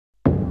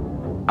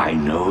I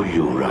know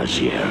you,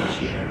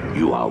 Raziel.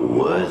 You are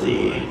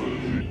worthy.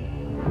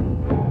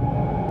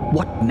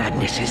 What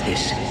madness is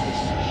this?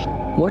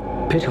 What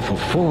pitiful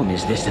form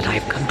is this that I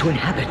have come to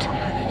inhabit?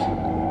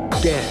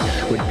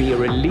 Death would be a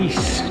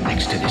release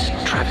next to this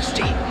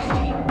travesty.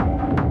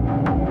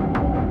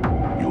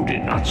 You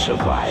did not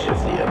survive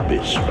the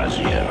abyss,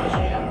 Raziel.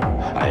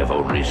 I have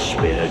only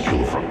spared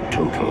you from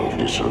total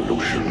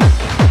dissolution.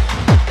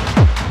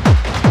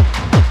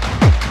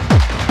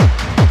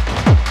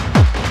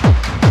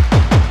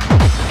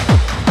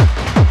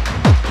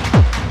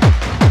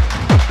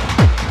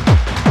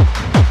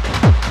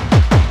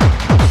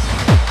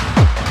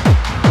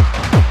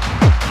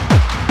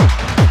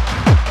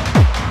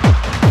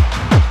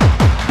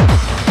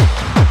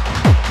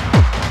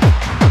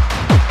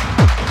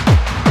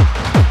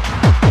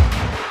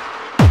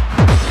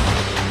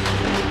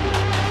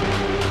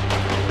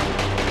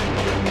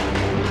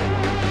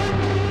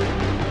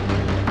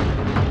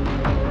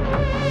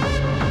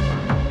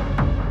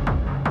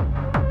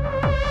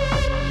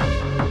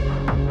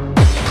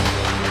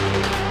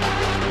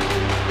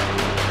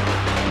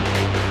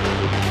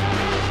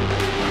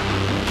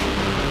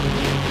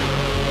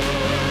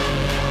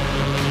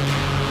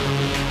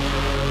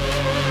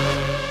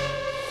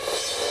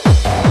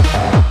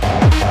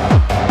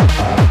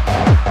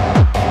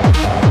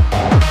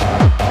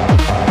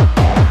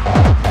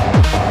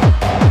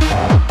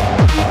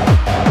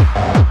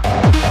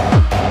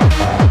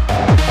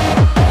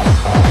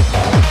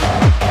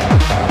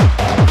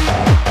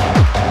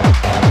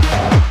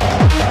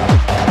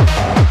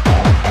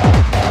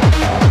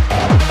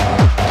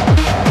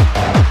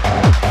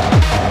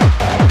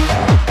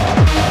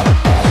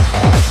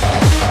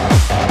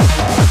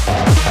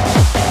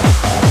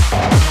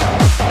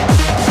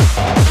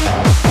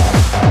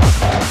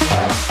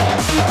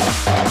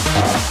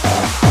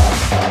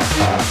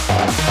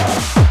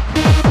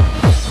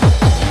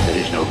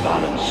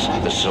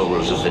 The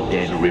souls of the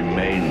dead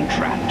remain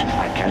trapped.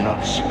 I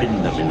cannot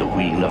spin them in the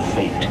wheel of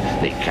fate.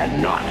 They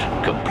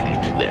cannot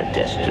complete their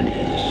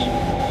destinies.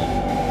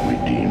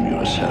 Redeem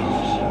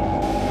yourself.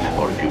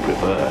 Or if you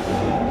prefer,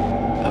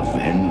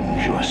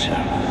 avenge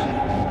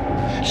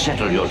yourself.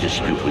 Settle your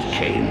dispute with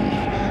Cain.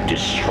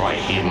 Destroy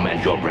him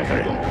and your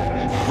brethren.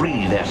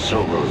 Free their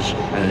souls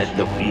and let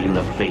the wheel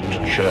of fate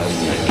churn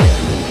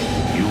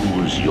again.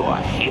 Use your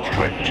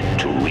hatred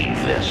to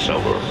weave their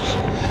souls.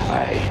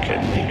 I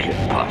can make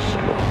it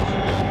possible.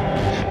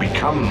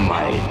 Become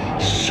my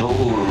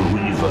soul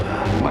weaver,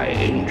 my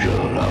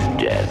angel of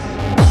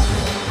death.